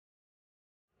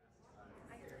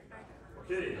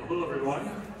Okay, hello everyone.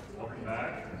 Welcome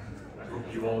back. I hope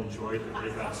you all enjoyed the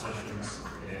breakout sessions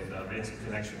and made some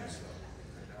connections.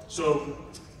 So,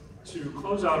 to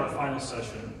close out our final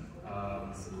session, I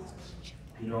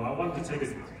wanted to take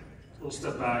a little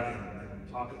step back and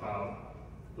talk about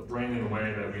the brain in a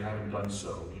way that we haven't done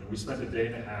so. We spent a day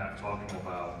and a half talking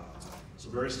about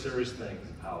some very serious things,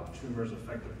 how tumors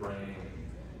affect the brain,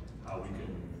 how we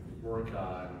can work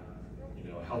on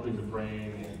helping the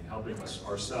brain and helping us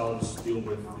ourselves deal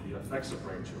with the effects of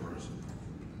brain tumors.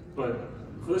 But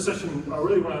for this session, I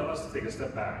really want us to take a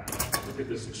step back and look at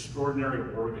this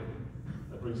extraordinary organ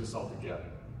that brings us all together.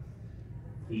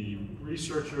 The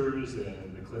researchers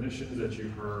and the clinicians that you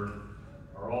heard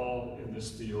are all in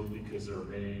this field because they're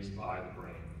amazed by the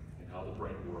brain and how the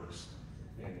brain works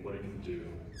and what it can do.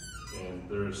 And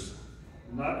there's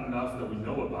not enough that we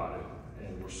know about it,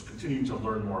 and we're continuing to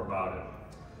learn more about it.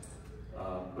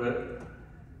 But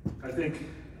I think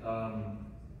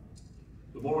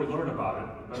the more we learn about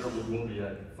it, the better we will be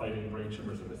at fighting brain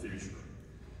tumors in the future.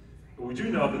 But we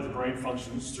do know that the brain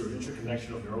functions through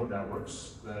interconnection of neural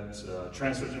networks that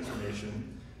transfers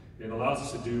information and allows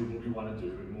us to do what we want to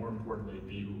do, and more importantly,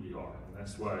 be who we are. And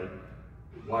that's why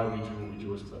we do what we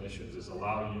do as clinicians, is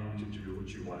allow you to do what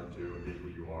you want to do and be who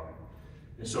you are.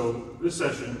 And so this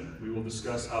session, we will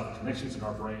discuss how the connections in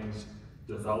our brains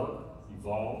develop,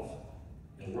 evolve,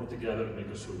 and work together to make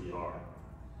us who we are.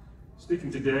 Speaking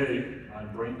today on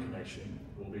brain connection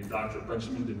will be Dr.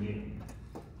 Benjamin Deneen.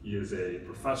 He is a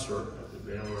professor at the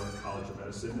Baylor College of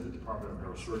Medicine in the Department of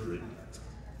Neurosurgery,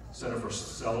 Center for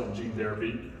Cell and Gene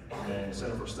Therapy, and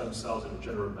Center for Stem Cells and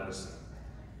Regenerative Medicine.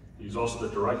 He's also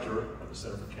the director of the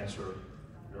Center for Cancer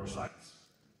Neuroscience.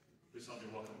 Please help me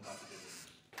welcome Dr. Deneen.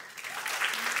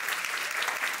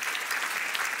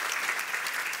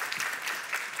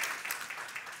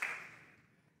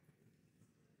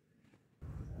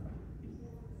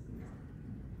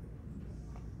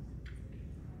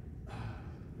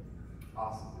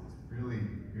 Awesome. It's really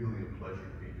a pleasure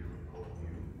to be here with both of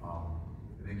you.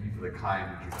 Thank you for the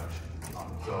kind introduction.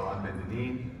 So I'm Ben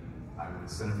Deneen. I'm in the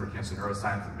Center for Cancer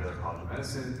Neuroscience at Baylor College of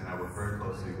Medicine, and I work very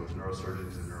closely with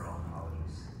neurosurgeons and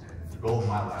neuro-oncologists. And the goal of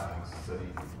my lab is to study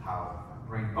how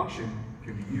brain function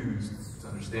can be used to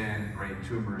understand brain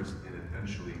tumors and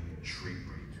eventually treat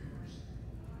brain tumors.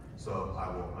 So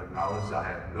I will acknowledge that I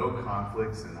have no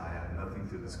conflicts and I have nothing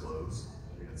to disclose.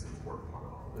 I think that's an important part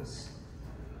of all of this.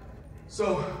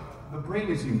 So the brain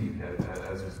is unique,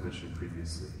 as was mentioned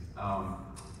previously.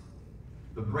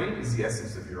 The brain is the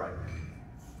essence of your identity.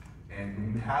 And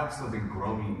when you have something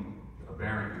growing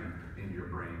aberrantly in your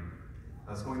brain,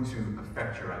 that's going to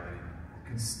affect your identity. It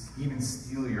can even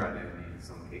steal your identity in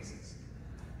some cases.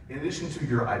 In addition to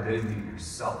your identity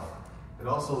yourself, it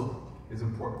also is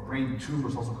important. Brain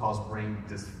tumors also cause brain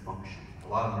dysfunction. A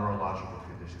lot of neurological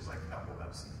conditions like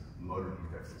epilepsy, motor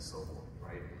defects, and so forth,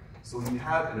 right? So when you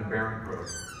have an aberrant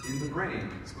growth in the brain,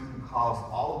 it's going to cause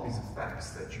all of these effects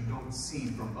that you don't see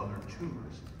from other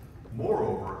tumors.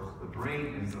 Moreover, the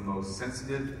brain is the most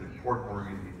sensitive and important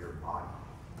organ in your body.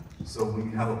 So when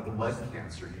you have a blood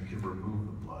cancer, you can remove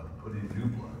the blood, put in new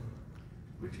blood.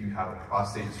 If you have a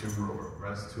prostate tumor or a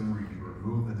breast tumor, you can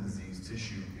remove the diseased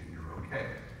tissue and you're okay.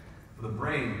 For the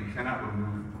brain, you cannot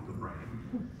remove the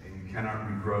brain, and you cannot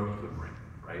regrow the brain,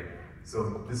 right?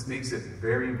 So this makes it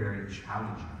very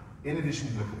challenging. In addition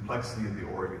to the complexity of the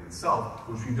organ itself,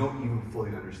 which we don't even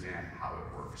fully understand how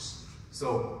it works.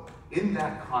 So in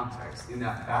that context, in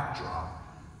that backdrop,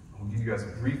 I'll give you guys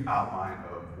a brief outline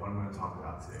of what I'm going to talk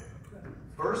about today.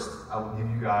 First, I will give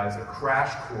you guys a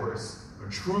crash course, a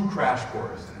true crash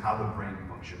course in how the brain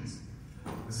functions.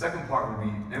 The second part will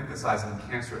be emphasizing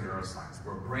cancer neuroscience,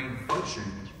 where brain function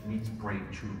meets brain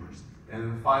tumors. And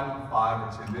in the final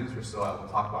 5 or 10 minutes or so, I will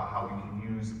talk about how we can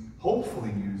hopefully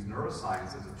use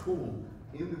neuroscience as a tool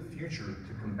in the future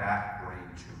to combat brain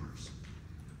tumors.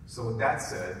 So with that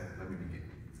said, let me begin.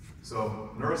 So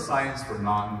neuroscience for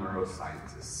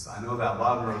non-neuroscientists. I know that a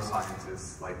lot of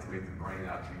neuroscientists like to make the brain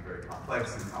out to be very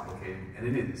complex and complicated, and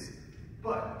it is.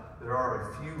 But there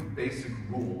are a few basic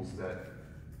rules that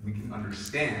we can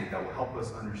understand that will help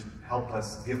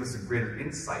us give us a greater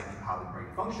insight into how the brain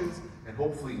functions and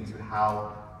hopefully into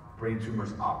how brain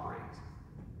tumors operate.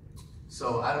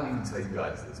 So I don't need to tell you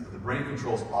guys this, but the brain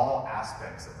controls all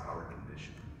aspects of our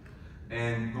condition.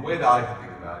 And the way that I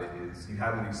think about it is you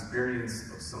have an experience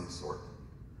of some sort,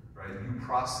 right? You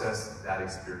process that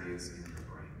experience in your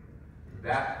brain.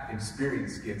 That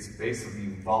experience gets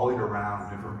basically volleyed around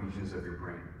different regions of your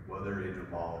brain, whether it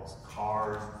involves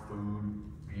cars, food,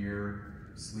 beer,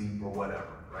 sleep, or whatever,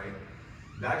 right?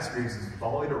 That experience is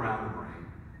volleyed around the brain,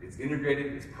 it's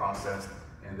integrated, it's processed,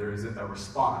 and there is a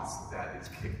response that is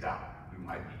kicked out. You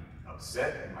might be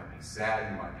upset, you might be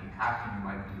sad, you might be happy, you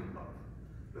might be in love.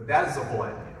 But that is the whole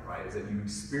idea, right? Is that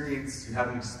you have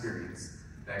an experience.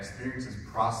 That experience is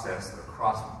processed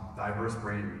across diverse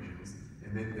brain regions,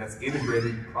 and then that's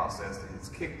integrated, processed, and it's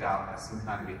kicked out as some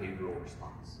kind of behavioral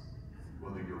response.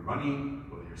 Whether you're running,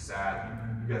 whether you're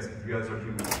sad, you guys are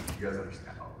human beings, you guys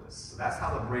understand all this. So that's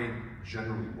how the brain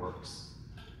generally works.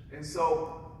 And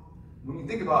so when you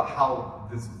think about how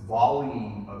this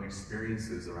volleying of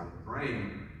experiences around the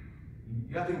brain,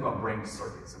 you gotta think about brain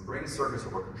circuits, and brain circuits are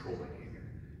what control behavior.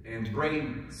 And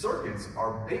brain circuits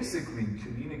are basically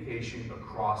communication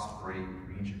across brain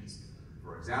regions.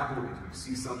 For example, if you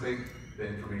see something, the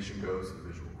information goes to the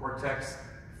visual cortex.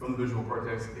 From the visual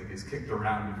cortex, it gets kicked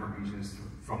around different regions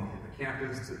from the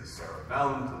hippocampus to the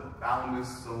cerebellum, to the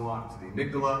thalamus, so on, to the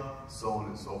amygdala, so on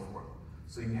and so forth.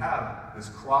 So you have this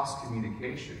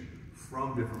cross-communication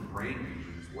from different brain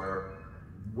regions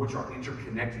which are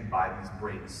interconnected by these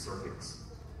brain circuits.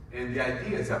 And the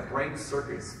idea is that brain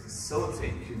circuits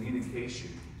facilitate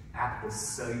communication at the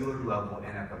cellular level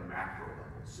and at the macro level.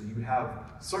 So you have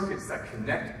circuits that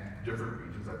connect different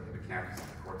regions like the hippocampus and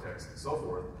the cortex and so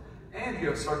forth. And you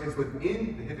have circuits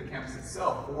within the hippocampus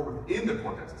itself or within the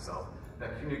cortex itself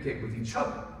that communicate with each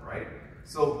other, right?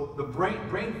 So the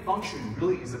brain function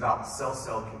really is about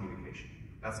cell-cell communication.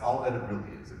 That's all that it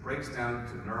really is. It breaks down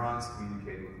to neurons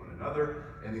communicating with one another,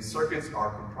 and these circuits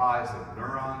are comprised of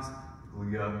neurons,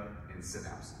 glia, and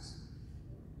synapses.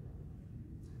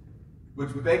 Which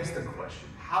begs the question,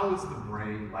 how is the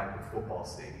brain like a football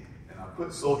stadium? And I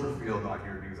put Soldier Field on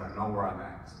here because I know where I'm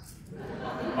at.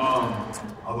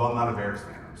 Although I'm not a Bears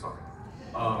fan, I'm sorry.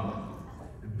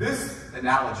 This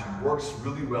analogy works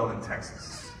really well in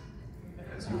Texas,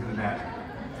 as you can imagine.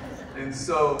 And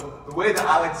so the way that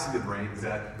I like to see the brain is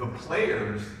that the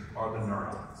players are the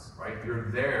neurons, right? You're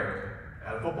there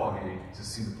at a football game to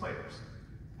see the players.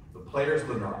 The players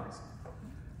are the neurons.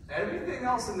 Everything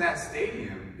else in that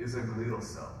stadium is a glial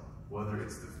cell, whether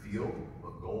it's the field, the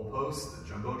goalposts,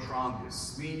 the jumbotron, the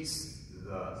suites,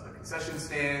 the concession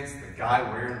stands, the guy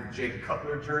wearing the Jake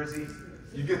Cutler jersey.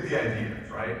 You get the idea,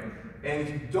 right? And if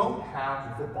you don't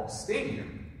have the football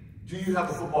stadium, do you have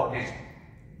a football game?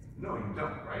 No, you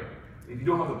don't, right? If you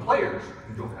don't have the players,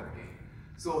 you don't have a game.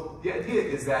 So the idea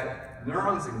is that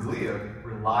neurons and glia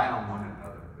rely on one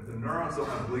another. If the neurons don't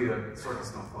have glia,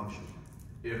 circuits don't function.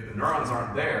 If the neurons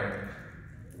aren't there,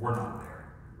 we're not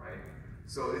there, right?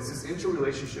 So it's this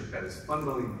interrelationship that is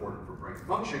fundamentally important for brain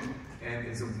function, and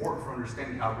it's important for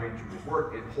understanding how brain tumors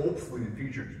work, and hopefully in the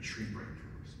future to treat brain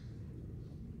tumors.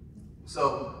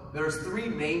 So there's three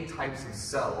main types of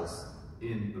cells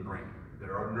in the brain.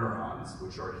 There are neurons,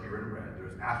 which are here in red.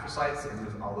 There's astrocytes and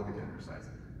there's oligodendrocytes.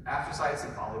 Astrocytes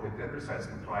and oligodendrocytes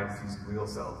comprise these glial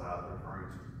cells that I was referring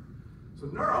to. So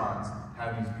neurons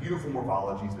have these beautiful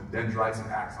morphologies with dendrites and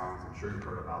axons. I'm sure you've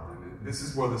heard about them. And this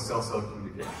is where the cell-cell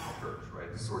communication occurs,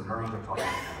 right? This is where neurons are talking to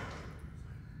each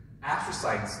other.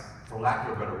 Astrocytes, for lack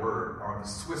of a better word, are the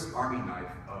Swiss Army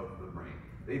knife of the brain.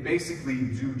 They basically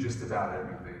do just about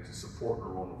everything to support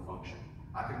neuronal function.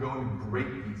 I could go into great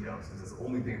detail since that's the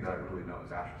only thing that I really know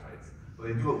is astrocytes. But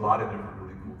they do a lot of different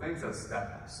really cool things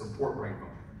that support brain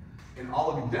function. And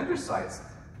oligodendrocytes,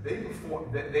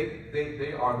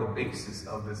 they are the basis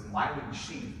of this myelin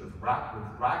sheath with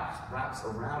wraps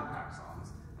around axons,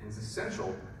 and it's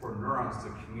essential for neurons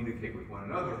to communicate with one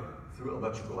another through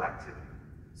electrical activity.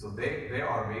 So they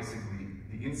are basically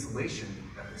the insulation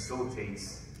that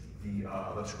facilitates the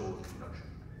electrical conduction.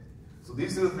 So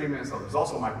these are the three main cells. There's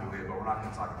also microglia, but we're not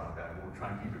going to talk about that. We'll try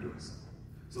and keep it doing so.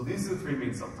 So these are the three main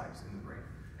subtypes in the brain.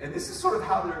 And this is sort of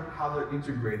how they're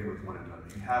integrated with one another.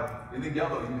 You have, in the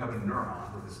yellow, you have a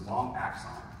neuron with this long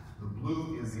axon. The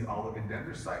blue is the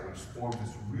oligodendrocyte, which forms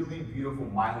this really beautiful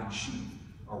myelin sheath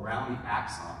around the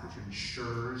axon, which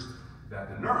ensures that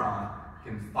the neuron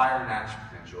can fire an action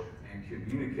potential and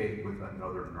communicate with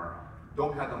another neuron.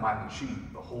 Don't have the myelin sheath,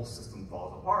 the whole system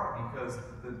falls apart because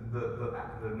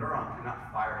the neuron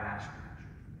cannot fire an action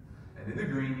potential. And in the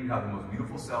green, you have the most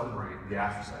beautiful cell in the brain, the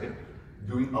astrocyte,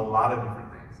 doing a lot of different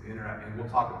things. And we'll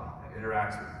talk about that.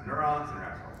 Interacts with neurons,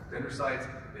 interacts with dendrocytes,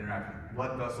 interacts with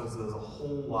blood vessels. So there's a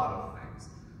whole lot of things.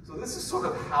 So this is sort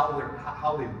of how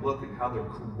they look and how they're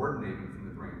coordinating from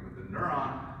the brain. With the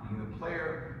neuron being the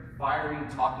player, firing,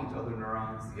 talking to other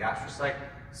neurons, the astrocyte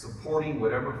supporting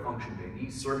whatever function they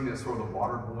need, serving as sort of the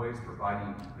water boys,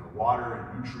 providing water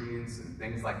and nutrients and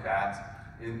things like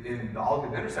that. And the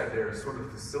oligodendrocyte there is sort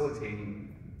of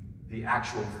facilitating the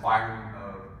actual firing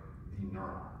of the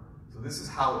neuron. So this is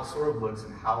how it sort of looks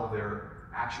and how their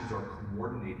actions are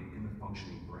coordinated in the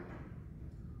functioning brain.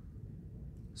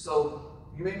 So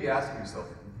you may be asking yourself,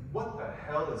 what the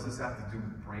hell does this have to do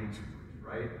with brain tumors,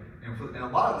 right? And a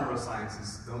lot of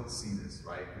neuroscientists don't see this,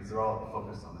 right? Because they're all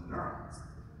focused on the neurons.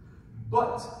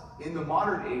 But in the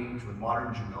modern age, with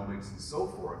modern genomics and so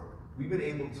forth, we've been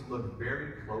able to look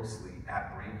very closely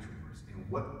at brain tumors and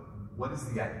what is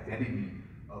the identity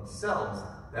of cells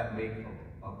that make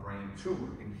a brain tumor.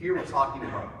 And here we're talking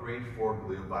about grade 4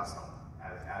 glioblastoma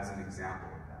as an example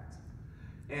of that.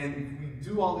 And if we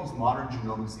do all these modern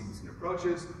genomic sequencing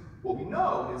approaches, what we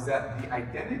know is that the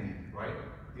identity, right?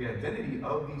 The identity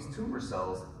of these tumor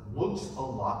cells looks a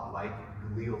lot like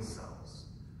glial cells.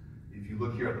 If you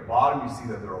look here at the bottom, you see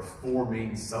that there are 4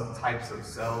 main subtypes of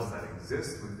cells that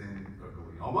exist within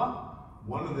a glioma.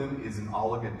 One of them is an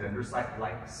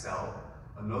oligodendrocyte-like cell.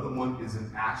 Another one is an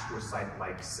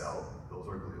astrocyte-like cell. Those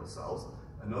are glial cells.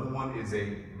 Another one is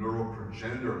a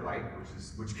neuroprogenitor-like,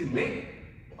 which can make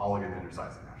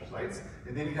oligodendrocytes and astrocytes.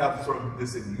 And then you have sort of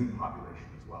this immune population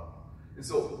as well. And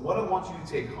so what I want you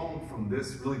to take home from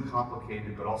this really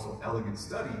complicated but also elegant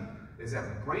study is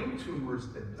that brain tumors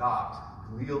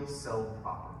adopt glial cell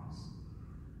properties.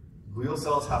 Glial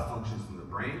cells have functions in the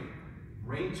brain.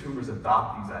 Brain tumors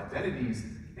adopt these identities,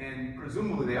 and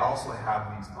presumably they also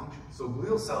have these functions. So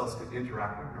glial cells can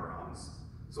interact with neurons.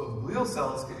 So if glial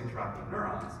cells can interact with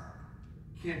neurons,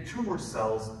 can tumor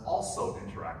cells also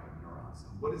interact with neurons?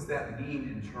 And what does that mean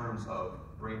in terms of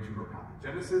brain tumor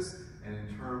pathogenesis and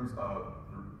in terms of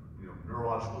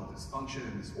neurological dysfunction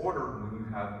and disorder when you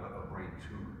have a brain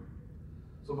tumor?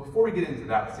 So before we get into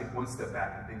that, let's take one step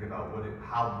back and think about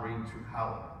how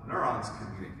neurons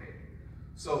communicate.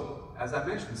 So, as I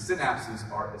mentioned, synapses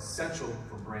are essential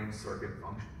for brain circuit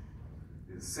function.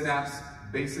 The synapse,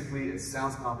 basically, it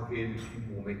sounds complicated,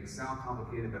 people will make it sound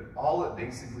complicated, but all it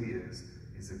basically is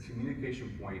a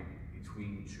communication point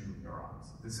between 2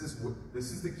 neurons. This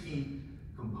is the key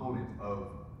component of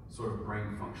sort of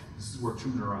brain function. This is where 2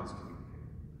 neurons communicate.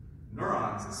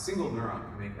 Neurons, a single neuron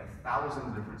can make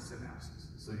 1,000 different synapses.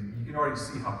 So you can already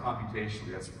see how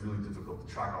computationally that's really difficult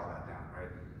to track all that down,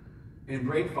 right? And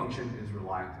brain function is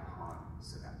reliant upon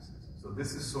synapses. So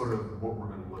this is sort of what we're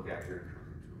going to look at here in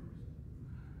terms of tumors.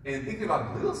 And thinking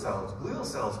about glial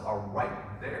cells are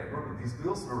right there. Remember,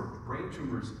 brain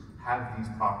tumors have these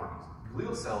properties.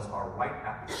 Glial cells are right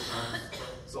at the center.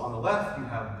 So on the left, you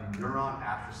have the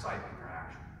neuron-astrocyte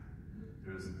interaction.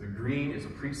 The green is a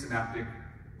presynaptic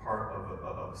part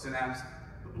of a synapse.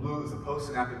 The blue is the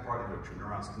postsynaptic part of the 2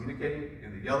 neurons communicating,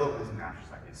 and the yellow is an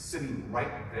astrocyte. It's sitting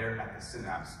right there at the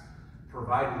synapse,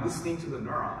 listening to the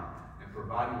neuron and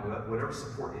providing whatever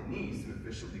support it needs to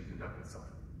efficiently conduct itself.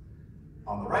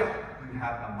 On the right, you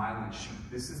have a myelin sheath.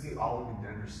 This is the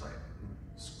oligodendrocyte,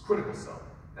 this critical cell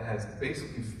that has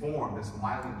basically formed this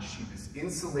myelin sheath, this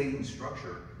insulating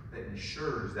structure that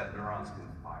ensures that neurons can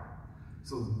fire.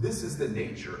 So this is the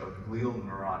nature of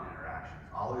glial-neuron interactions.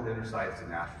 Oligodendrocytes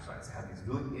and astrocytes have these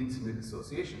really intimate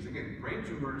associations. Again, brain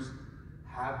tumors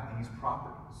have these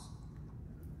properties.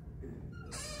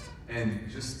 And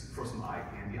just for some eye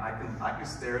candy, I can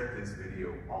stare at this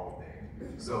video all day.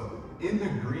 So in the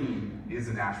green is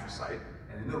an astrocyte,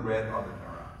 and in the red are the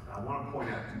neurons. And I want to point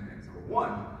out 2 things. Number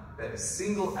one, that a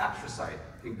single astrocyte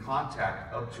can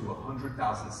contact up to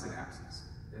 100,000 synapses.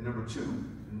 And number 2,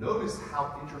 notice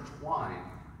how intertwined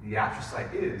the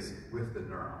astrocyte is with the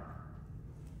neuron.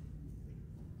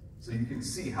 So you can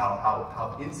see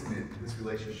how intimate this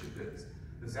relationship is.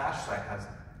 This astrocyte has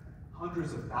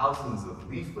hundreds of thousands of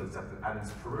leaflets at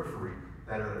its periphery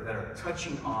that are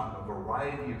touching on a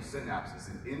variety of synapses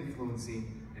and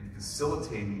influencing and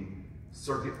facilitating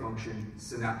circuit function,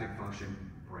 synaptic function,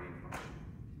 brain function.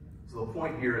 So the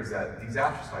point here is that these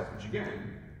astrocytes, which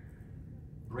again,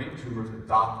 brain tumors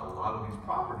adopt a lot of these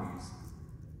properties,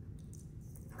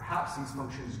 perhaps these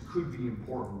functions could be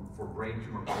important for brain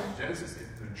tumor pathogenesis and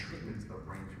the treatment of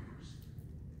brain tumors.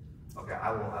 Okay,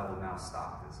 I will now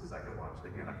stop this because I can watch it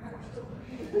again. I can watch this all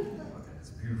day. Okay, it's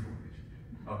a beautiful image.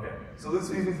 Okay, so this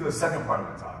leads me to the second part of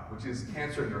my talk, which is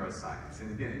cancer neuroscience.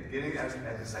 And again, getting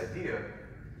at this idea,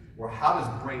 where how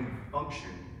does brain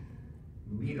function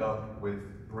meet up with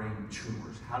brain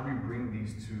tumors? How do we bring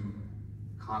these 2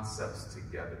 concepts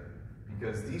together?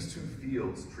 Because these 2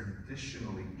 fields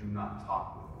traditionally do not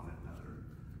talk with one another.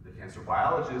 The cancer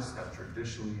biologists have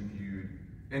traditionally viewed,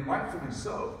 and rightfully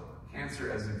so,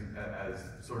 cancer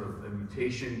as sort of a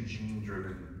mutation,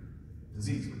 gene-driven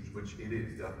disease, which it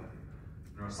is, definitely.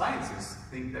 Neuroscientists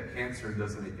think that cancer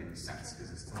doesn't make any sense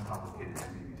because it's too complicated to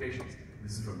be mutations.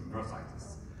 This is from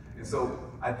neuroscientists. And so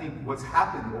I think what's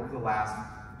happened over the last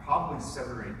probably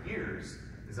 7 or 8 years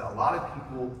is that a lot of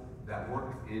people that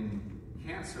work in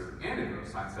cancer and in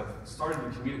neuroscience have started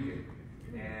to communicate.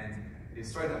 And is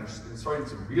starting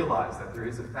to realize that there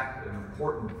is in fact an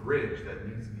important bridge that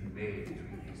needs to be made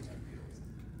between these two fields.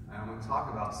 And I'm going to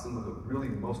talk about some of the really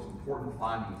most important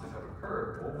findings that have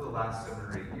occurred over the last 7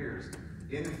 or 8 years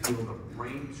in the field of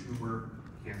brain tumor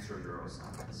cancer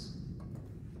neuroscience.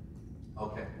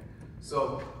 Okay,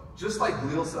 so just like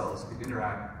glial cells can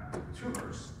interact with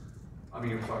tumors,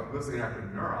 glial cells can interact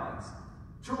with neurons,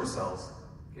 tumor cells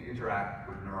can interact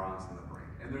with neurons in the brain.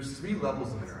 And there's 3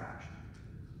 levels of interaction.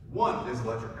 One is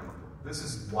electrochemical. This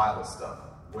is wild stuff,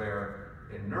 where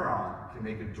a neuron can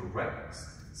make a direct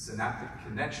synaptic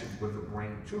connection with a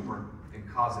brain tumor and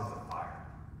cause it to fire.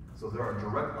 So there are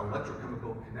direct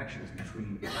electrochemical connections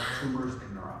between tumors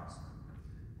and neurons.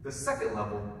 The second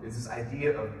level is this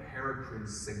idea of paracrine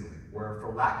signaling, where,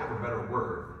 for lack of a better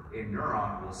word, a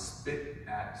neuron will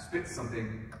spit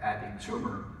something at a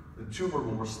tumor, the tumor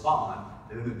will respond,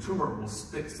 and then the tumor will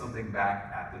spit something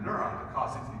back at the neuron to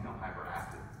cause it to become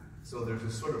hyperactive. So there's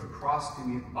a sort of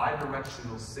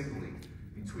bidirectional signaling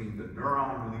between the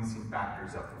neuron releasing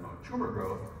factors that promote tumor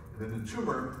growth, and then the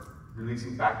tumor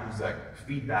releasing factors that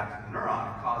feed back to the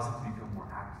neuron and cause it to become more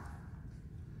active.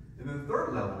 And then the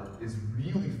third level is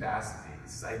really fascinating,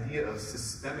 this idea of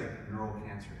systemic neural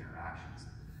cancer interactions.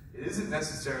 It isn't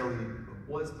necessarily,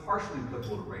 well, it's partially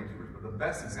applicable to brain tumors, but the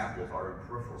best examples are in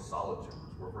peripheral solid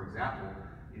tumors, where, for example,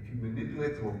 if you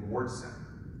manipulate the reward center,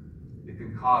 it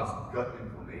can cause gut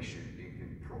inflammation. It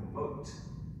can promote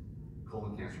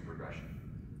colon cancer progression.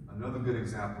 Another good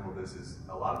example of this is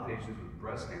a lot of patients with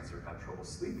breast cancer have trouble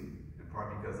sleeping, in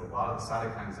part because a lot of the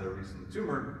cytokines that are released from the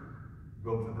tumor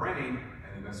go to the brain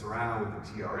and they mess around with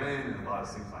the TRN and a lot of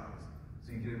sleep cycles.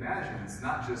 So you can imagine it's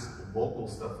not just local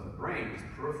stuff in the brain, it's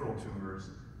peripheral tumors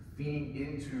feeding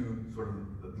into sort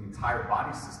of the entire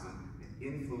body system and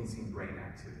influencing brain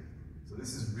activity. So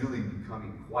this is really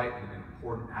becoming quite an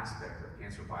important aspect of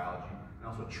cancer biology and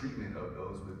also treatment of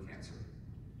those with cancer.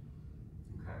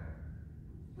 Okay.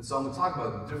 And so I'm going to talk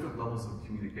about the different levels of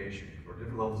communication, or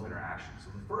different levels of interaction. So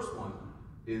the first one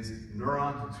is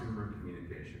neuron to tumor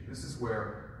communication. This is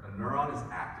where a neuron is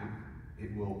active,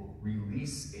 it will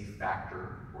release a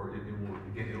factor, or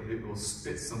it will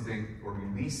spit something or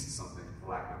release something,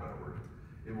 for lack of a better word.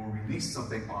 It will release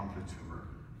something onto the tumor.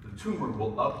 The tumor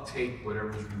will uptake whatever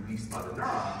is released by the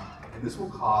neuron, and this will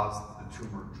cause the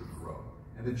tumor to grow.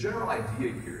 And the general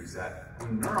idea here is that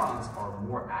when neurons are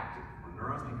more active, when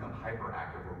neurons become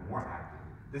hyperactive or more active,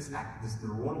 this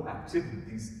neuronal activity,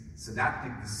 this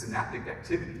synaptic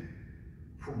activity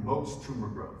promotes tumor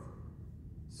growth.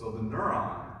 So the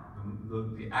neuron,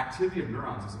 the activity of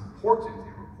neurons is important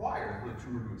and required for the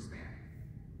tumor to expand.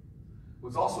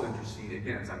 What's also interesting,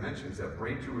 again, as I mentioned, is that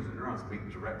brain tumors and neurons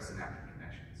make direct synaptic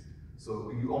connections.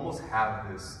 So you almost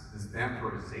have this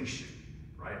vampirization,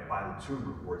 right, by the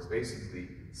tumor, where it's basically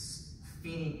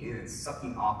feeding in and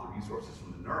sucking off the resources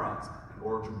from the neurons in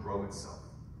order to grow itself.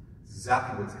 It's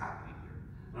exactly what's happening here.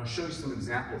 And I'll show you some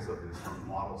examples of this from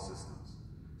model systems.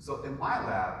 So in my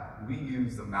lab, we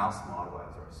use the mouse model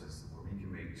as our system, where we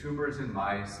can make tumors in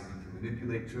mice, and we can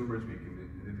manipulate tumors, we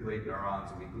can manipulate neurons,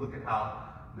 and we can look at how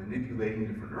manipulating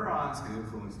different neurons can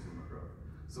influence tumor growth.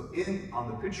 So on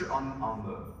the picture on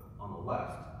the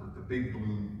left, with the big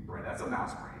blue brain, that's a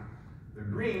mouse brain. The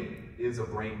green is a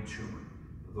brain tumor.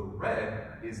 The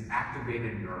red is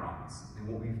activated neurons. And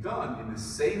what we've done in the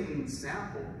saline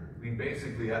sample, we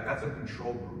basically, that's a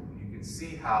control group. You can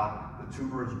see how the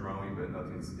tumor is growing, but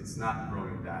it's not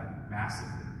growing that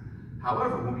massively.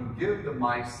 However, when we give the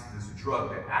mice this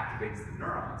drug that activates the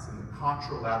neurons in the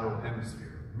contralateral hemisphere,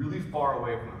 really far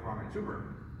away from the primary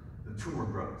tumor, the tumor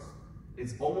grows.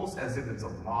 It's almost as if it's a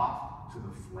moth to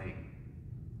the flame.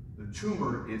 The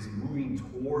tumor is moving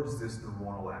towards this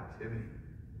neuronal activity,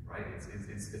 right?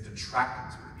 It's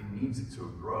attracted to it. It needs it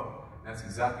to grow. And that's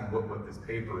exactly what this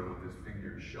paper and what this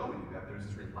figure is showing you, that there's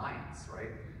this reliance,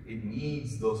 right? It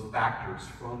needs those factors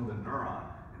from the neuron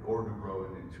in order to grow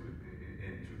and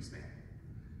to expand.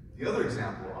 The other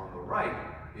example on the right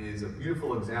is a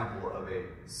beautiful example of a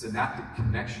synaptic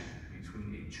connection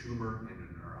between a tumor and a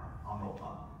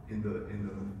neuron. In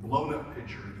the blown up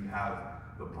picture, you have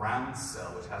the brown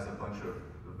cell, which has a bunch of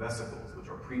vesicles, which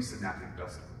are presynaptic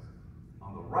vesicles.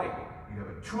 On the right, you have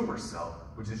a tumor cell,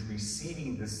 which is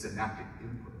receiving this synaptic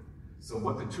input. So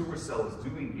what the tumor cell is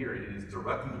doing here, it is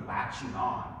directly latching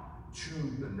on to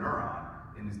the neuron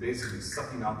and is basically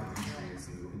sucking out the nutrients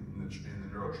in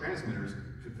the neurotransmitters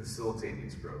to facilitate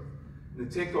its growth. And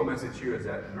the take-home message here is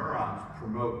that neurons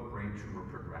promote brain tumor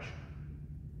progression.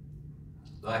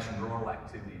 So actually, neuronal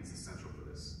activity is essential for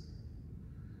this.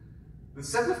 The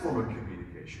second form of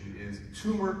communication is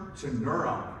tumor to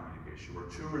neuron communication, where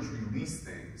tumors release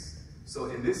things So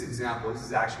in this example, this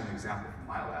is actually an example from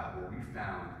my lab where we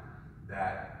found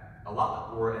that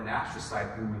an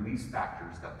astrocyte will release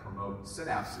factors that promote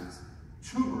synapses.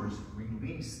 Tumors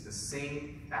release the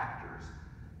same factors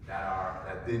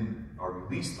that then are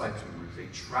released by tumors. They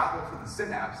travel to the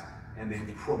synapse and they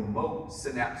promote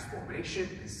synapse formation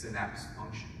and synapse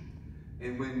function.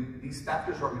 And when these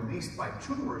factors are released by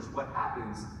tumors, what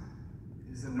happens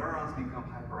is the neurons become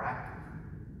hyperactive.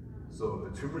 So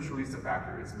if the tumors release the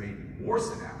factor, it's made more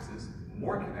synapses,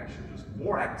 more connections, there's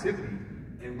more activity.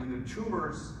 And when the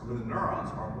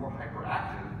neurons are more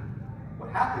hyperactive,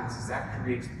 what happens is that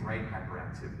creates brain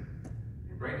hyperactivity.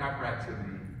 And brain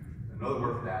hyperactivity, another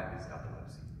word for that is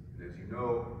epilepsy. And as you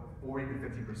know, 40 to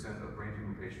 50% of brain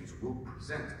tumor patients will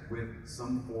present with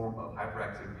some form of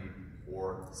hyperactivity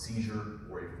or seizure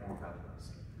or a form of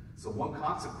epilepsy. So one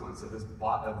consequence of this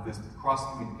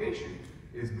cross-communication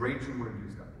is brain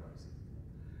tumor-induced epilepsy.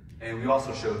 And we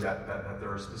also showed that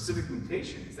there are specific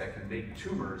mutations that can make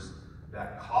tumors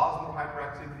that cause more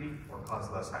hyperactivity or cause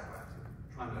less hyperactivity.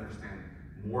 I'm trying to understand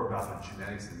more about the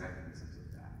genetics and mechanisms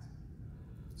of that.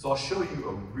 So I'll show you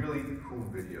a really cool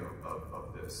video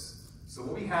of this. So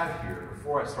what we have here,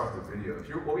 before I start the video,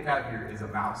 what we have here is a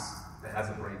mouse that has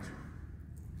a brain tumor.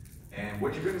 And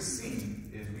what you're going to see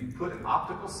is we put an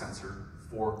optical sensor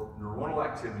for neuronal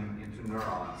activity into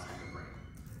neurons in the brain.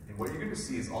 And what you're going to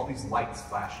see is all these lights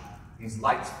flashing. These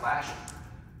lights flashing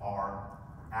are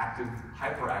active,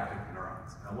 hyperactive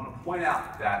neurons. And I want to point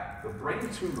out that the brain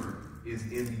tumor is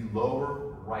in the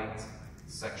lower right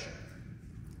section.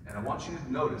 And I want you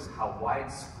to notice how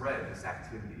widespread this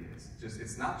activity is.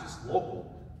 It's not just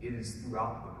local, it is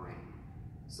throughout the brain.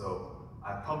 So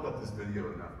I pumped up this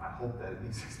video enough. I hope that it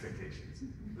meets expectations.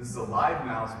 This is a live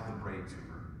mouse with a brain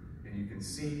tumor. And you can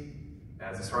see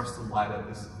as it starts to light up,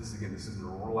 this is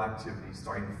neuronal activity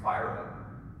starting to fire up.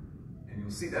 And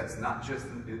you'll see that it's not just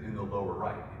in the lower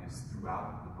right, it is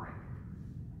throughout the brain.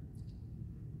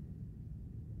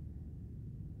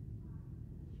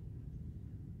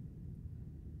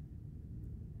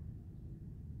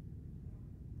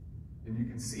 And you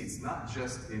can see it's not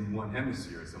just in one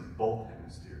hemisphere, it's in both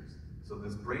hemispheres. So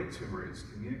this brain tumor is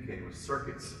communicating with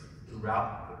circuits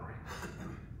throughout the brain.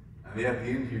 And at the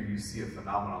end here, you see a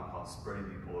phenomenon called spreading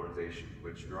depolarization,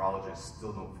 which neurologists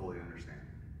still don't fully understand.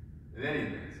 In any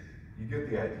event, you get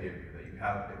the idea here that you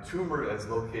have a tumor that's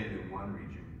located in one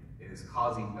region. It is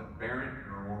causing aberrant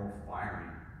neuronal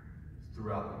firing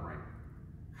throughout the brain.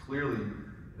 Clearly,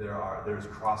 there's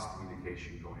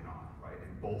cross-communication going on, right,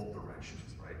 in both directions,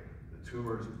 right?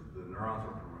 The neurons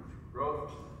are promoting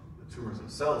growth. The tumors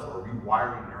themselves are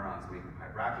rewiring neurons, making them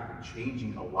hyperactive and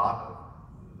changing a lot of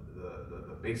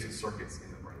the basic circuits in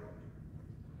the brain.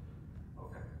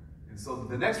 Okay. And so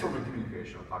the next form of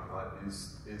communication I'll talk about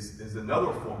is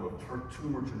another form of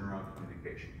tumor to neuron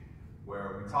communication,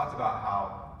 where we talked about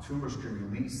how tumors can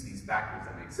release these factors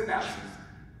that make synapses.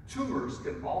 Tumors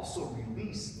can also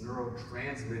release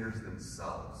neurotransmitters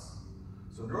themselves.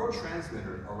 So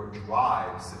neurotransmitters are what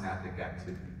drive synaptic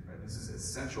activity. Right? This is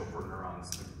essential for neurons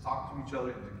to talk to each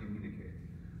other and to communicate.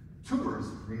 Tumors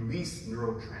release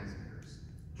neurotransmitters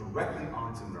directly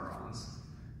onto neurons.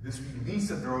 This release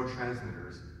of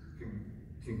neurotransmitters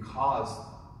can cause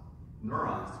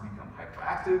neurons to become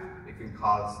hyperactive. It can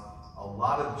cause a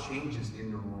lot of changes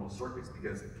in neuronal circuits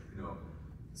because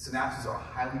synapses are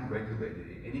highly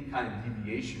regulated. Any kind of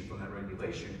deviation from that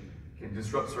regulation can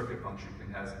disrupt circuit function,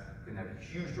 can have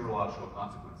huge neurological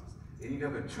consequences. And you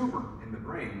have a tumor in the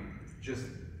brain just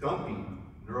dumping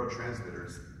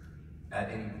neurotransmitters at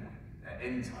any point, at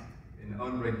any time, in an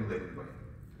unregulated way.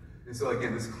 And so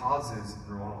again, this causes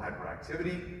neuronal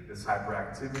hyperactivity. This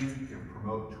hyperactivity can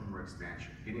promote tumor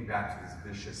expansion, getting back to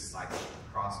this vicious cycle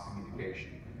of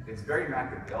cross-communication. It's very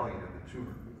Machiavellian in the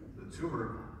tumor. The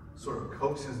tumor sort of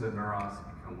coaxes the neurons to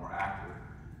become more active.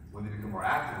 When they become more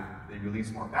active, they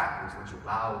release more factors, which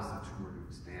allows the tumor to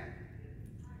expand.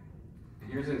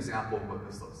 And here's an example of what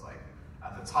this looks like.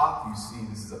 At the top, you see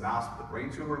this is a mouse with a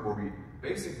brain tumor where we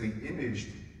basically imaged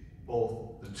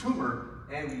both the tumor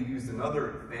and we used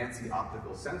another fancy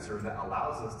optical sensor that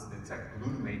allows us to detect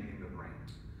glutamate in the brain.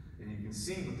 And you can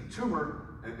see with the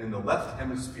tumor, in the left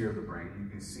hemisphere of the brain, you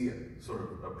can see a sort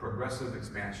of a progressive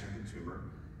expansion of the tumor.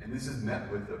 And this is met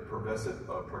with a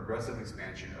progressive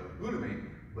expansion of glutamate.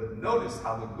 But notice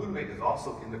how the glutamate is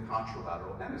also in the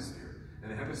contralateral hemisphere, in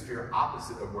the hemisphere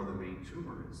opposite of where the main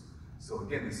tumor is. So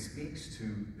again, this speaks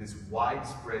to this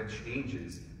widespread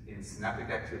changes in synaptic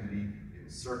activity,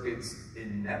 circuits,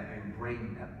 in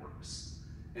brain networks.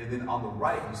 And then on the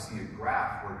right, you see a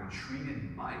graph where we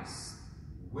treated mice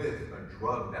with a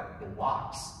drug that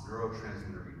blocks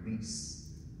neurotransmitter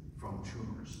release from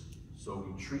tumors. So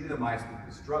we treated the mice with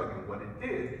this drug, and what it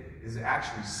did is it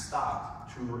actually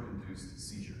stopped tumor-induced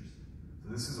seizures.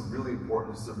 So this is a really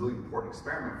important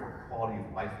experiment for quality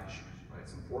of life issues, right?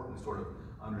 It's important to sort of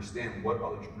understand what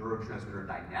are the neurotransmitter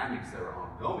dynamics that are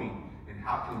ongoing, and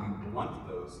how can we blunt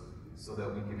those so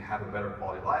that we can have a better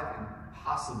quality of life and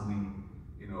possibly,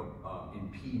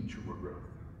 impede tumor growth.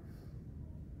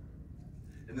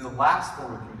 And then the last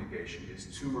form of communication is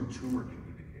tumor-tumor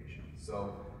communication.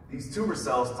 So these tumor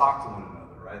cells talk to one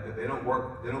another, right? They don't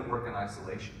work in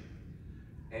isolation.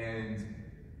 And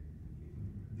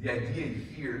the idea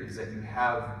here is that you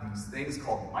have these things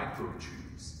called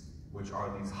microtubes, which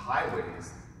are these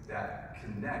highways that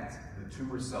connect the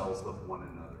tumor cells with one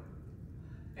another.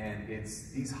 And it's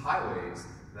these highways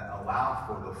that allow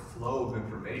for the flow of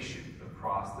information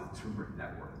across the tumor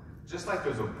network. Just like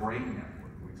there's a brain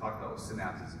network, we talked about with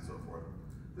synapses and so forth,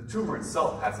 the tumor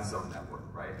itself has its own network,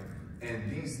 right?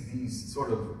 And these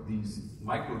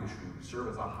microtubes serve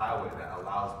as a highway that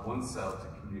allows one cell to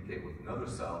communicate with another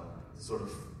cell to sort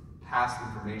of pass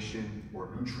information or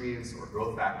nutrients or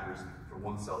growth factors from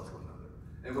one cell to another.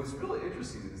 And what's really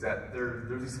interesting is that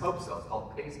there's these hub cells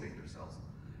called pacemaker cells,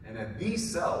 and that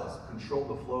these cells control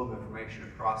the flow of information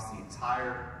across the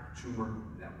entire tumor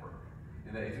network.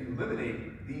 And that if you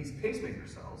eliminate these pacemaker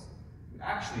cells, you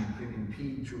actually can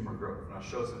impede tumor growth. And I'll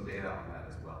show some data on that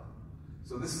as well.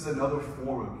 So this is another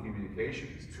form of communication,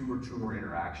 is tumor-tumor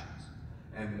interactions.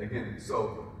 And again,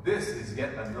 so this is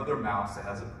yet another mouse that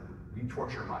has we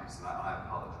torture mice, and I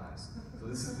apologize. So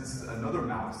this is another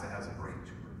mouse that has a brain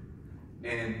tumor.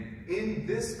 And in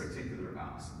this particular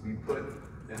mouse, we put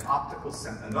another optical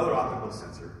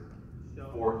sensor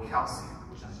for calcium,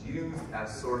 which is used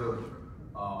as sort of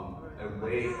a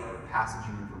way of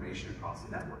passaging information across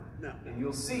the network. No. And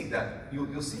you'll see that,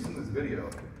 you'll see from this video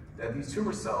that these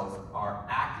tumor cells are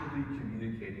actively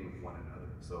communicating with one another.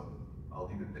 So I'll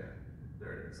leave it there.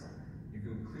 There it is. You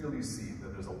can clearly see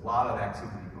that there's a lot of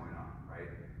activity going on, right?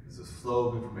 There's this flow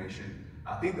of information.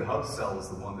 I think the hub cell is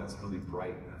the one that's really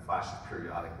bright and it flashes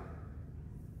periodically.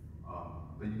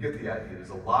 But you get the idea. There's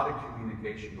a lot of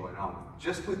communication going on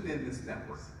just within this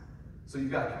network. So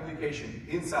you've got communication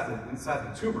inside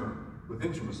the tumor,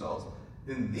 within tumor cells.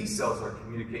 Then these cells are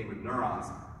communicating with neurons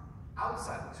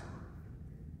outside the tumor.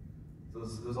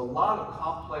 So there's a lot of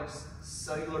complex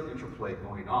cellular interplay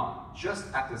going on just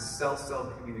at the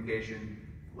cell-cell communication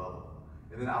level.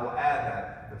 And then I will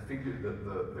add that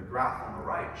the graph on the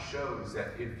right shows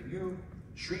that if you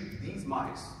treat these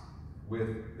mice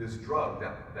with this drug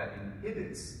that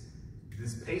inhibits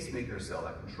this pacemaker cell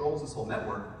that controls this whole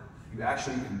network, you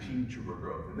actually impede tumor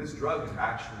growth. And this drug is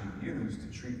actually used to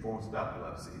treat forms of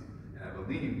epilepsy. And I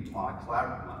believe my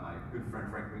good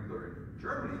friend Frank Winkler in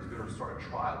Germany is going to start a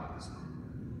trial with this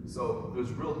one. So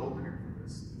there's real hope here for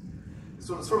this.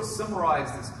 So to sort of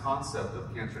summarize this concept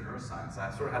of cancer neuroscience,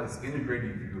 I sort of had this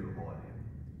integrated view of the whole idea.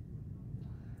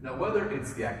 Now, whether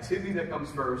it's the activity that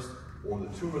comes first or the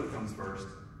tumor that comes first,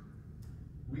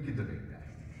 we could debate that.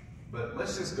 But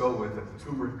let's just go with that the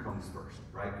tumor comes first,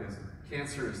 right? Because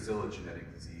cancer is still a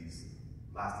genetic disease,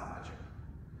 last time I checked.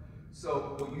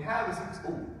 So what you have is,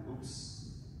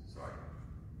 sorry,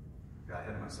 got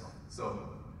ahead of myself. So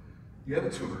you have a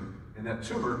tumor, and that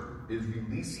tumor is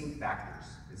releasing factors.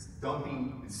 It's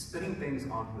spitting things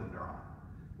onto the neuron.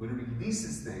 When it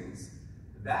releases things,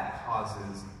 that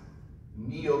causes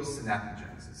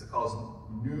neosynaptogenesis. It causes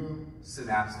new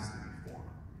synapses to be formed.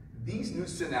 These new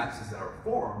synapses that are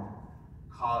formed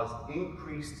cause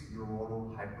increased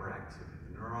neuronal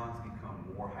hyperactivity. The neurons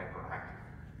become more hyperactive.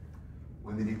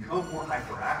 When they become more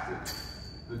hyperactive,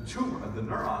 the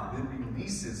neuron then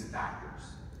releases factors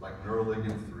like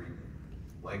neuroligin-3,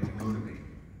 like glutamate,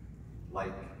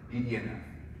 like BDNF.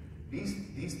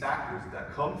 These factors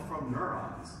that come from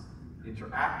neurons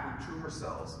interact with tumor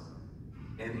cells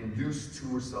and induce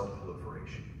tumor cell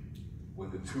proliferation. When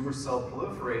the tumor cell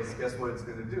proliferates, guess what it's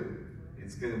going to do?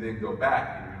 It's going to then go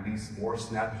back and release more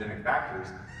synaptogenic factors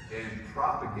and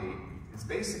propagate. It's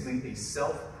basically a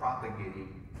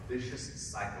self-propagating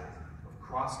vicious cycle of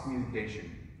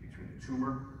cross-communication between the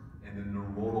tumor and the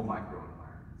neuronal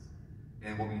microenvironments.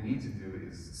 And what we need to do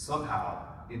is somehow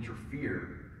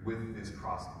interfere with this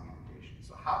cross-communication.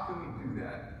 So how can we do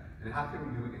that? And how can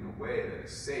we do it in a way that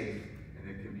is safe and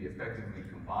it can be effectively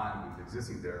combined with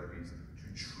existing therapies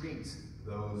to treat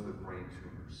those with brain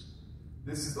tumors?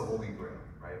 This is the holy grail,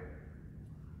 right?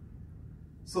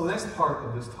 So the next part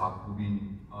of this talk will be,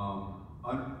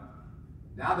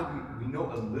 now that we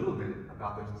know a little bit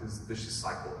about this vicious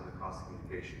cycle and the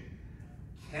cross-communication,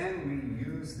 can we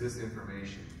use this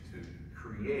information to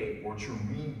create or to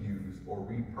reuse or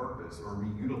repurpose or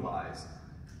reutilize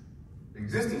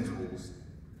existing tools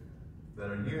that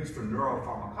are used for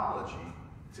neuropharmacology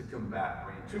to combat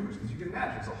brain tumors. Because you can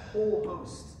imagine it's a whole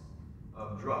host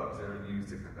of drugs that are used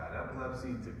to combat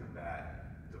epilepsy, to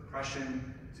combat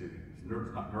depression, to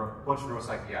a bunch of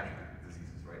neuropsychiatric diseases,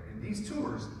 right? And these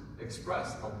tumors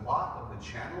express a lot of the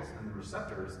channels and the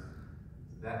receptors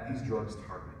that these drugs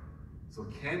target. So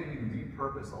can we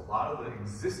repurpose a lot of the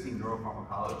existing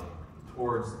neuropharmacology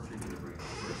towards the treatment of brain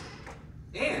tumors?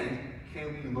 And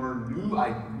can we learn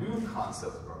new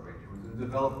concepts about brain tumors and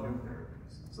develop new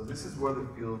therapies? So this is where the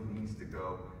field needs to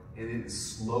go, and it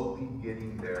is slowly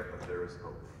getting there, but there is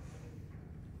hope.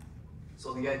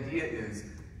 So the idea is,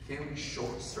 can we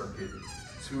short-circuit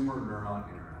tumor-neuron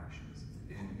interactions?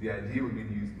 And the idea would be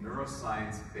to use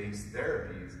neuroscience-based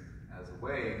therapies as a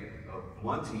way of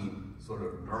blunting sort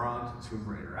of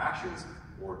neuron-to-tumor interactions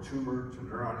or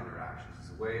tumor-to-neuron interactions as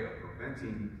a way of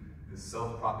preventing this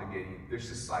self-propagating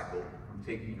vicious cycle from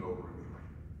taking over in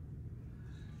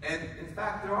the brain. And in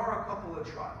fact, there are a couple of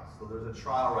trials. So there's a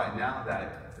trial right now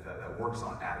that works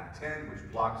on ADAM10,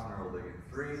 which blocks neuroligin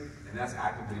 3, and that's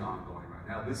actively ongoing right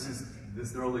now. This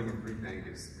neuroligin 3 thing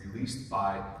is released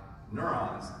by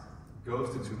neurons, goes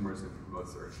to tumors, and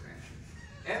promotes their expansion.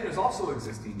 And there's also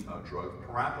existing drugs,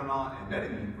 perampanel and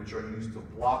metamine, which are used to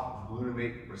block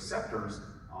glutamate receptors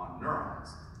on neurons.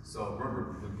 So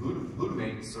remember, the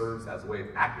glutamate serves as a way of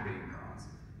activating neurons.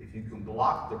 If you can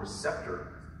block the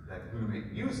receptor that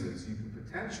glutamate uses, you can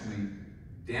potentially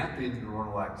dampen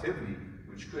neuronal activity,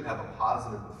 which could have a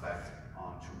positive effect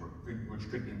on tumor, which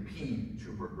could impede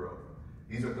tumor growth.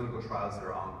 These are clinical trials that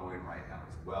are ongoing right now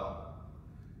as well.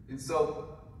 And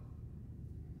so,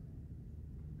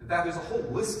 in fact, there's a whole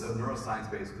list of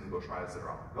neuroscience-based clinical trials that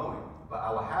are ongoing, but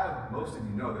I will have most of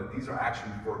you know that these are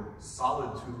actually for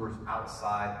solid tumors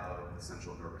outside of the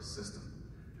central nervous system.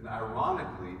 And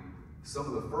ironically, some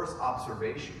of the first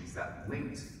observations that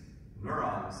linked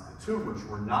neurons to tumors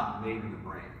were not made in the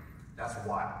brain. That's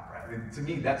why, right? I mean, to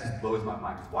me, that just blows my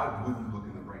mind, because why would you look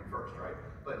in the brain first, right?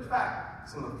 But in fact,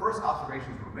 some of the first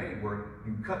observations were made where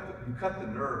you cut the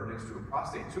nerve next to a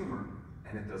prostate tumor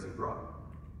and it doesn't grow.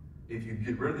 If you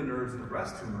get rid of the nerves in a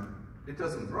breast tumor, it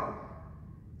doesn't grow.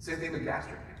 Same thing with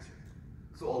gastric cancer.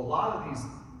 So a lot of these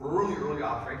early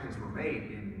observations were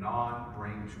made in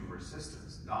non-brain tumor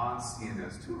systems,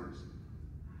 non-CNS tumors.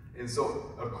 And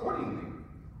so accordingly,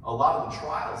 a lot of the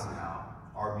trials now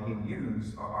are being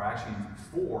used, are actually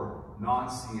for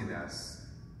non-CNS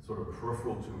sort of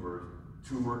peripheral tumors,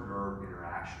 tumor-nerve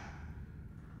interaction.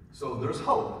 So there's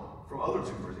hope from other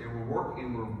tumors, and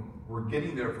we're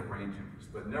getting there for brain tumors.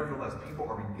 But nevertheless, people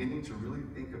are beginning to really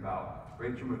think about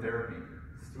brain tumor therapy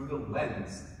through the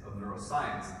lens of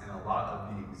neuroscience and a lot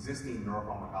of the existing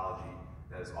neuropharmacology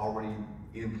that is already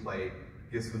in play,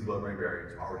 gets through the blood-brain barrier,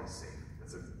 it's already safe.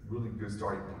 That's a really good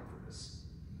starting point for this.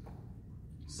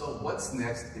 So what's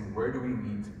next, and where do we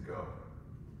need to go?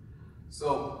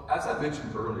 So as I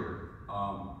mentioned earlier,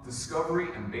 discovery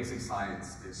and basic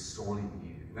science is sorely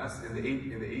needed. And the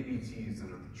ABT has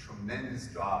done a tremendous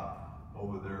job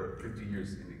over their 50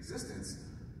 years in existence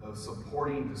of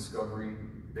supporting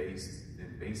discovery-based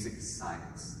and basic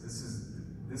science. This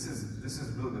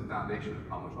is really the foundation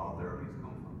upon which all therapies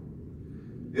come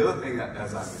from. The other thing that,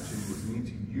 as I mentioned, was we need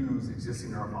to use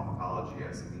existing neuropharmacology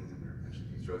as a means of intervention.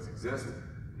 These drugs exist.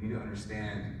 We need to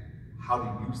understand how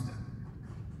to use them.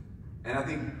 And I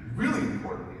think really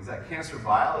importantly is that cancer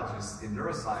biologists and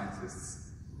neuroscientists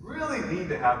really need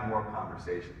to have more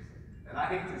conversations. And I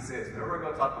hate to say this, whenever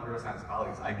I go talk to neuroscience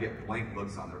colleagues, I get blank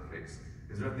looks on their face,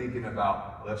 because they're thinking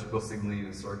about electrical signaling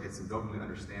and circuits and don't really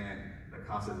understand the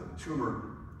concept of a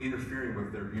tumor interfering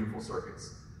with their beautiful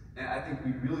circuits. And I think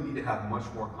we really need to have much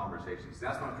more conversations.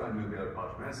 That's what I'm trying to do with the other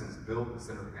College of Medicine, is build the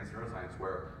Center for Cancer Neuroscience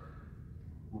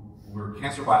where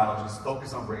cancer biologists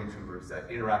focus on brain tumors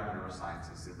that interact with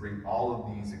neuroscientists and bring all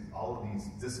of these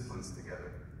disciplines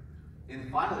together. And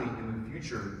finally, in the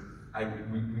future,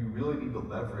 we really need to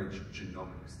leverage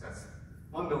genomics. That's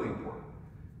fundamentally important.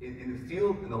 In the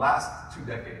field, in the last 2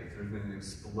 decades, there's been an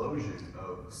explosion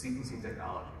of sequencing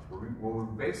technologies where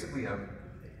we basically have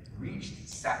reached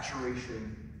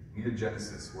saturation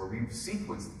mutagenesis, where we've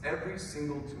sequenced every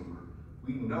single tumor.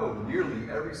 We know nearly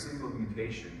every single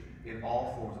mutation in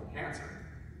all forms of cancer.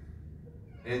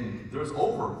 And there's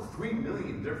over 3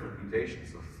 million different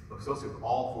mutations associated with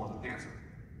all forms of cancer.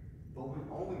 But we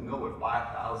only know what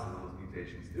 5,000 of those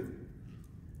mutations do.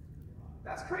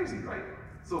 That's crazy, right?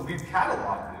 So we've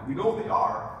cataloged them, we know what they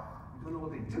are, we don't know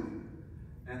what they do.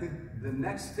 And I think the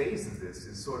next phase of this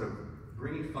is sort of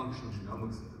bringing functional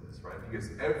genomics into this, right? Because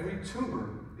every tumor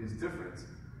is different,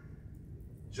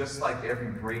 just like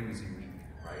every brain is unique,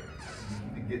 right?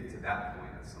 We need to get to that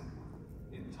point at some point.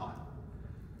 time.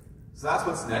 So that's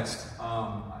what's next.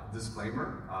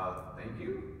 Disclaimer, thank you,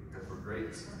 you guys were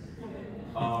great.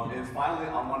 And finally,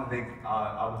 I want to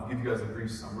I'll give you guys a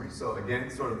brief summary. So again,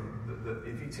 sort of,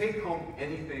 if you take home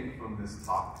anything from this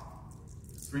talk,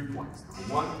 3 points.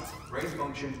 Number one, brain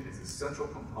function is a central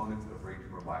component of brain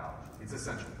tumor biology. It's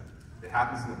essential. It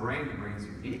happens in the brain is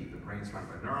unique, the brain is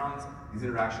surrounded by neurons, these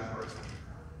interactions are essential.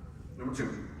 Number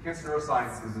two, cancer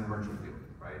neuroscience is an emerging field,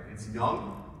 right? It's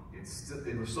young,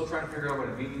 we're still trying to figure out what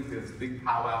it means. There's a big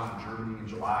powwow in Germany in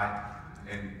July,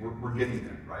 and we're getting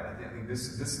there, right? I think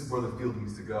this is where the field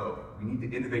needs to go. We need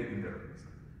to innovate new therapies.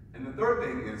 And the third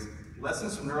thing is,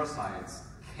 lessons from neuroscience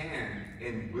can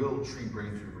and will treat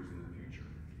brain tumors in the future.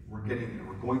 We're getting there,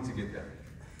 we're going to get there.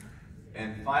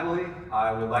 And finally,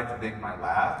 I would like to thank my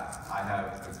lab. I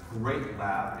have a great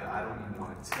lab, and I don't even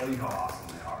want to tell you how awesome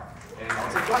they are. And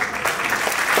I'll take questions.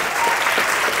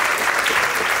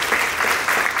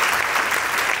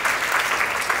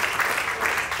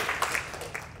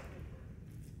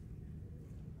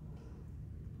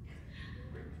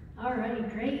 All right,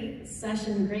 great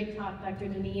session, great talk, Dr.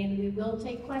 Denis, and we will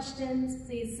take questions.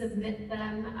 Please submit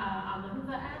them on the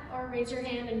Hoover app or raise your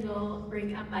hand and we'll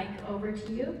bring a mic over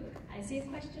to you. I see a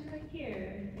question right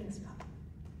here. Thanks, Bob.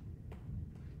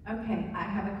 Okay, I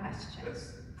have a question.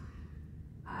 Yes.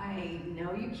 I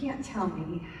know you can't tell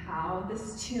me how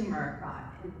this tumor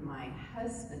got in my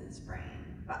husband's brain,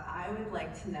 but I would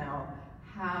like to know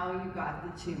how you got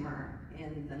the tumor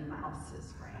in the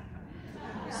mouse's brain.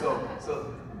 So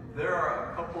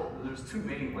there's two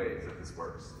main ways that this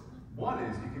works. One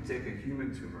is you can take a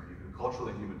human tumor, you can culture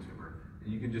a human tumor,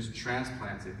 and you can just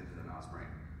transplant it into the mouse brain.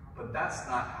 But that's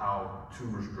not how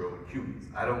tumors grow in humans.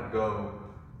 I don't go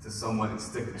to someone and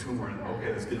stick a tumor in,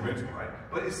 okay, let's get rid of it, right?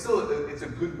 But it's still, it's a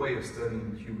good way of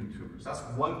studying human tumors. That's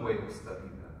one way of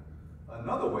studying them.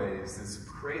 Another way is this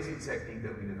crazy technique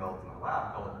that we developed in the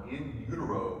lab called in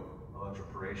utero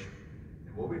electroporation.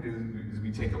 And what we do is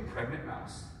we take a pregnant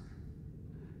mouse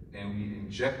and we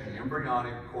inject the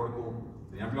embryonic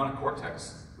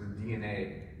cortex with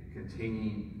DNA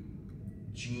containing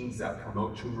genes that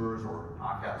promote tumors or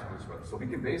knock out tumors. So we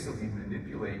can basically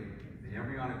manipulate the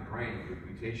embryonic brain with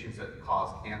mutations that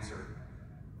cause cancer.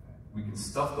 We can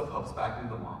stuff the pups back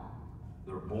into the mom.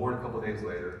 They're born a couple of days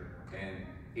later, and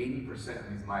 80% of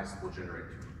these mice will generate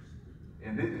tumors.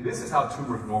 And this is how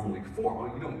tumors normally form.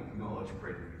 Well, you don't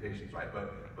electroporate the mutations, right?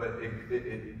 But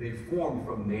they form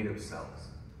from native cells.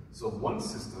 So one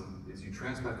system is you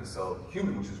transplant the cell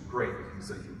human, which is great because you can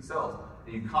study human cells,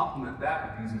 and you complement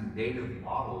that with using native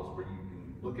models where you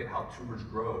can look at how tumors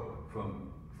grow from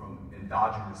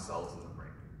endogenous cells in the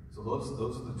brain. So those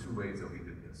are the two ways that we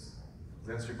did this. Does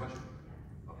that answer your question?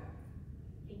 Okay.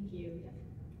 Thank you.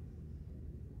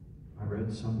 I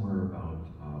read somewhere about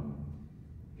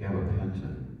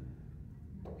gabapentin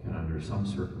can, under some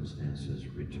circumstances,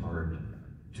 retard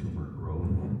tumor growth.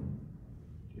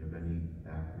 Do you have any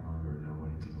background or know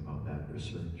anything about that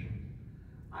research?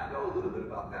 I know a little bit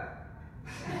about that.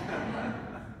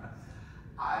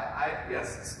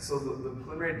 Yes, so the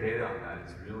preliminary data on that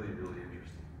is really, really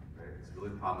interesting, right? It's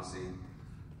really promising.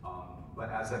 But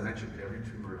as I mentioned, every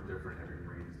tumor is different, every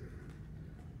brain is different.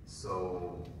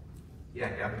 So, yeah,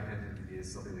 gabapentin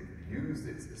is something that can be used.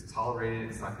 It's tolerated.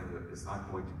 It's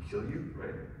not going to kill you,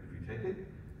 right? If you take it.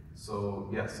 So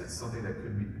yes, it's something that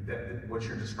could be. That what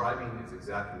you're describing is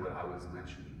exactly what I was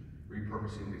mentioning.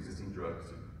 Repurposing existing drugs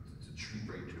to treat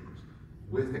brain tumors,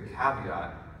 with the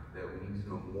caveat that we need to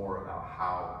know more about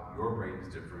how your brain is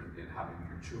different and how maybe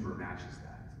your tumor matches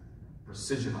that.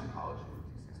 Precision oncology with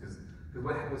these things.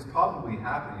 Because what's probably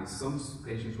happening is some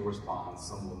patients will respond,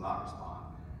 some will not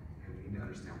respond, and we need to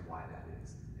understand why that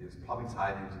is. It's probably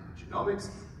tied into the genomics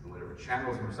and whatever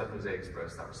channels and receptors they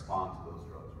express that respond to those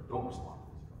drugs or don't respond to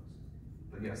those drugs.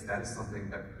 But yes, that is something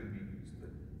that could be used, but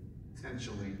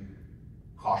potentially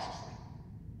cautiously.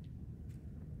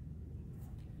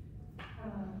 My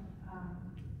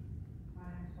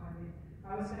name's Wendy.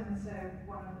 I was going to say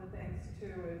one of the things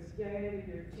too is yay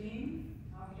to your team,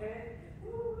 okay?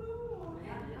 Woo-hoo.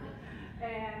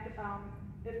 And if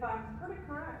I'm pretty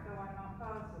correct, though I'm not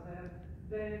positive,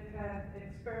 they've had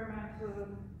experimental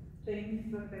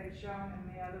things that they've shown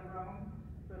in the other room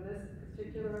for this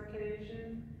particular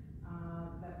occasion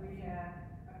that we had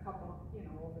a couple,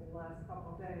 over the last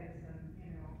couple of days. And,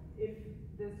 if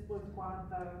this was one of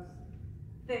those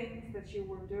things that you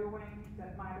were doing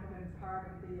that might have been part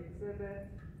of the exhibit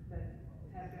that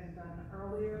had been done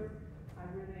earlier, I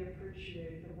really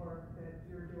appreciate the work that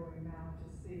you're doing now to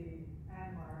see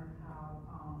and learn how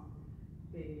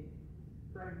the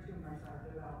brain tumors are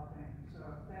developing. So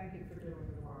thank you for doing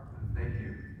the work. Thank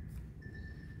you.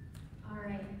 All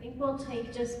right, I think we'll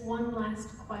take just one last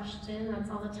question. That's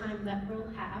all the time that we'll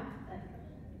have.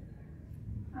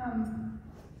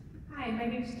 Hi, my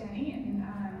name's Jenny, and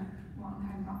I'm a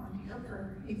longtime volunteer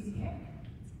for ACA.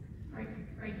 Right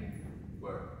here.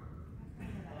 Where?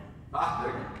 Ah,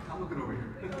 there you go. I'm looking over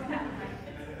here.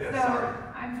 Yeah, So sorry.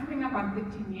 I'm coming up on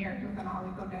 15 years with an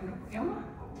oligodendroglioma,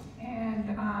 and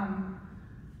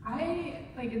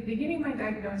at the beginning of my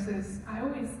diagnosis, I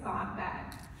always thought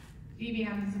that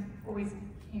GBMs always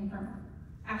came from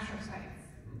astrocytes.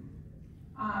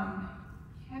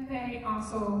 Can they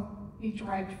also be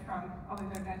derived from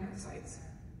oligodendrocytes?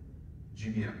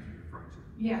 GBM, you're referring to?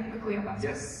 Yeah, the glial.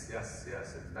 Yes.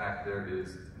 In fact, there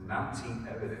is mounting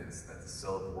evidence that the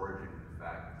cell of origin, in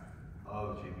fact,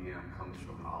 of GBM comes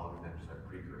from an oligodendrocyte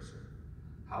precursor.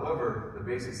 However, the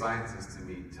basic sciences to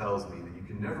me tells me that you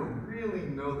can never really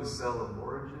know the cell of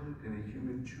origin in a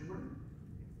human tumor.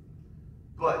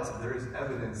 But there is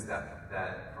evidence that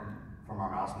from our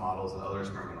mouse models and other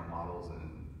experimental models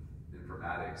and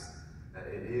informatics, that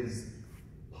it is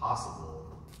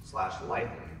possible /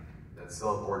 likely that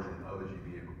cell of origin of a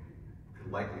GBM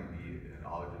could likely be an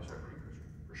oligodendrocyte precursor,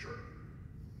 for sure.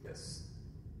 Yes.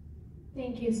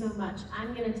 Thank you so much.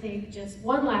 I'm going to take just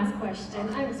one last question.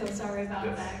 I'm so sorry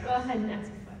about that. Go ahead and ask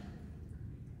your question.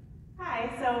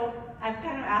 Hi, so I've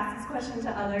kind of asked this question to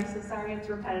others, so sorry it's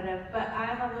repetitive, but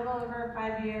I'm a little over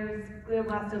 5 years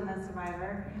glioblastoma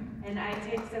survivor, and I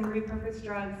take some repurposed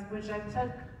drugs, which I've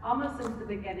took almost since the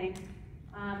beginning.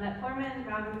 Metformin,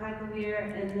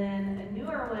 valganciclovir, and then a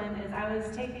newer one is I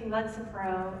was taking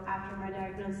Lexapro after my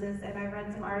diagnosis, and I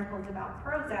read some articles about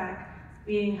Prozac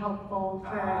being helpful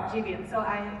for GBM. So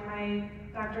my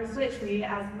doctor switched me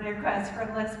as my request from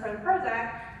Lexapro to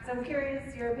Prozac, so I'm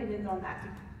curious your opinions on that.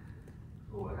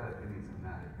 Oh, I got opinions on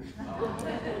that.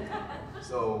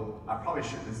 So I probably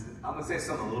should. I'm gonna say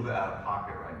something a little bit out of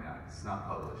pocket right now. It's not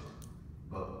published,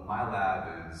 but my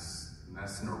lab is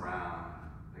messing around.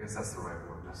 I guess that's the right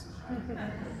word, messing around.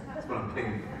 That's what I'm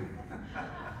paying to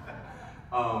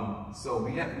do. So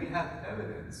we have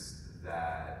evidence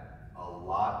that a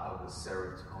lot of the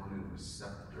serotonin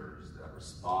receptors that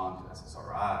respond to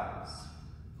SSRIs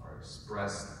are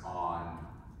expressed on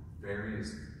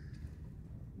various,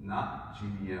 not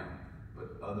GBM,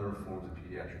 but other forms of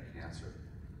pediatric cancer.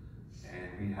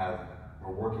 And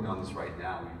we're working on this right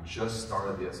now. We just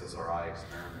started the SSRI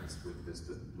experiments with this,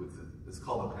 it's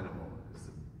called a pentamoma, it's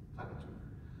a type of tumor.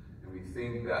 And we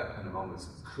think that pentamomas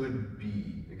could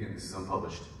be, again, this is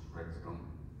unpublished, right? So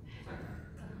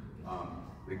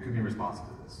they could be responsive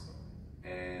to this.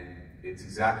 And it's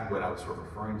exactly what I was sort of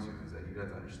referring to, is that you have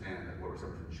to understand that what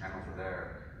receptors and channels are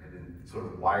there, and then sort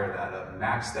of wire that up,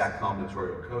 match that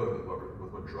combinatorial code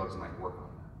with what drugs might work on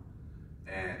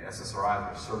that. And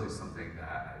SSRIs are certainly something that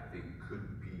I think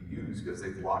could be used because they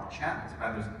block channels. In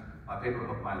fact,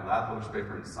 there's my lab published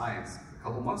paper in Science a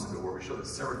couple months ago where we show that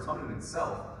serotonin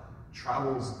itself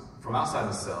travels from outside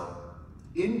the cell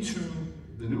into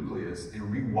the nucleus and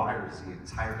rewires the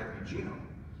entire epigenome.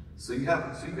 So you have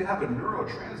a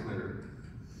neurotransmitter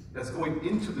that's going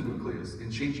into the nucleus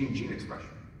and changing gene expression.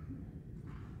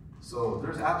 So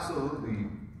there's absolutely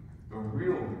a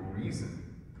real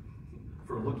reason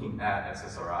for looking at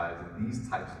SSRIs and these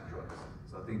types of drugs.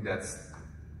 So I think that's,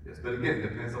 yes, but again, it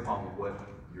depends upon what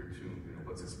you're tuned,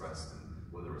 what's expressed and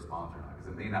whether it responds or not.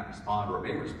 Because it may not respond or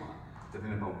it may respond,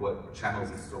 depending upon what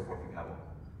channels and so forth you have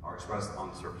are expressed on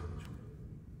the surface of the tumor.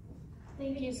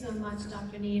 Thank you so much,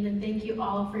 Dr. Neen, and thank you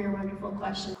all for your wonderful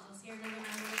questions.